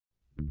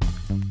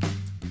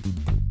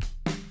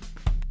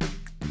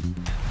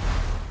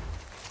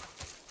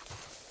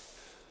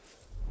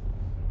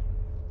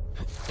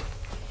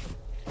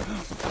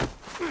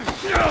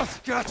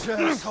Gotcha,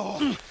 asshole.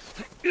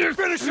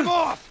 Finish him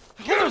off!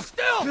 Hold him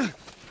still!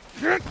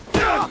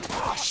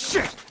 Oh,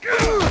 shit!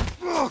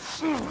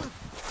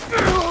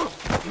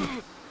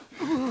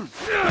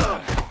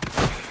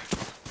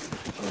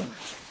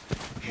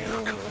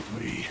 Handcuff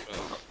me.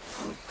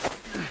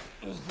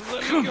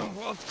 Let me go,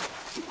 I'll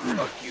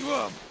fuck you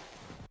up.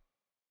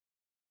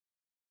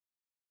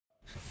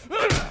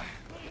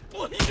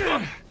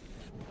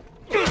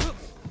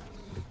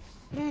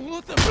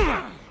 What the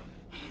fuck?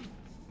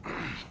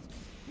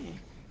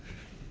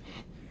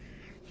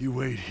 You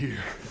wait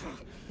here.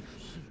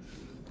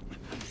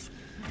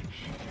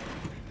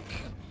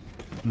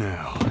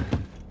 Now,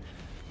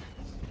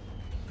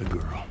 the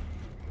girl.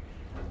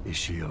 Is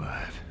she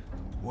alive?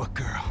 What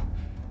girl?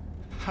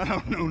 I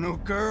don't know no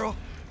girl.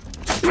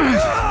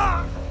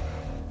 Fuck!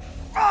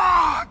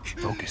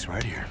 Focus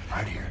right here,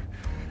 right here.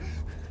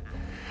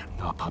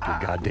 I'll pop your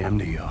goddamn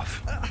knee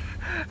off.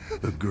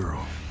 The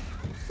girl.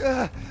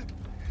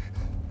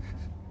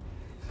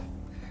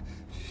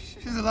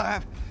 She's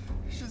alive.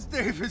 She's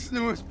David's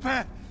newest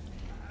pet.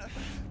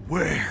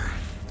 Where?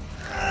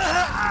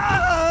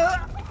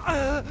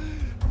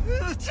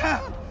 In the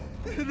town.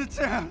 In the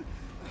town.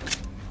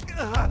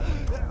 Now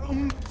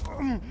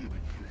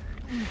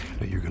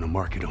you're gonna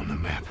mark it on the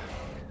map.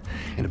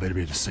 And it better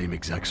be the same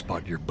exact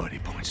spot your buddy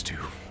points to.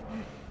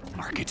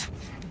 Mark it.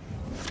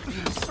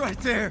 It's right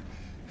there.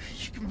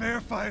 You can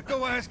verify it.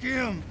 Go ask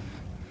him.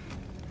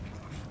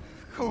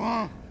 Go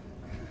on.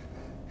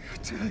 I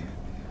tell you,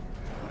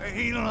 I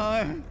ain't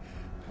lying.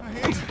 I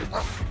ain't.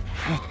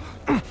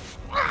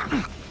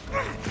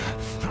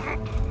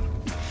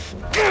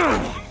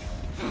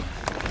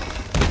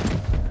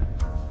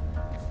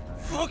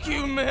 Fuck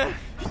you, man.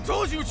 He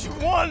told you what you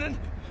wanted.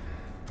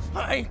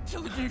 I ain't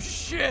telling you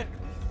shit.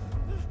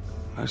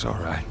 That's all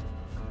right.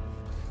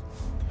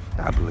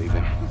 I believe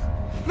him.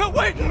 No,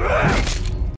 wait!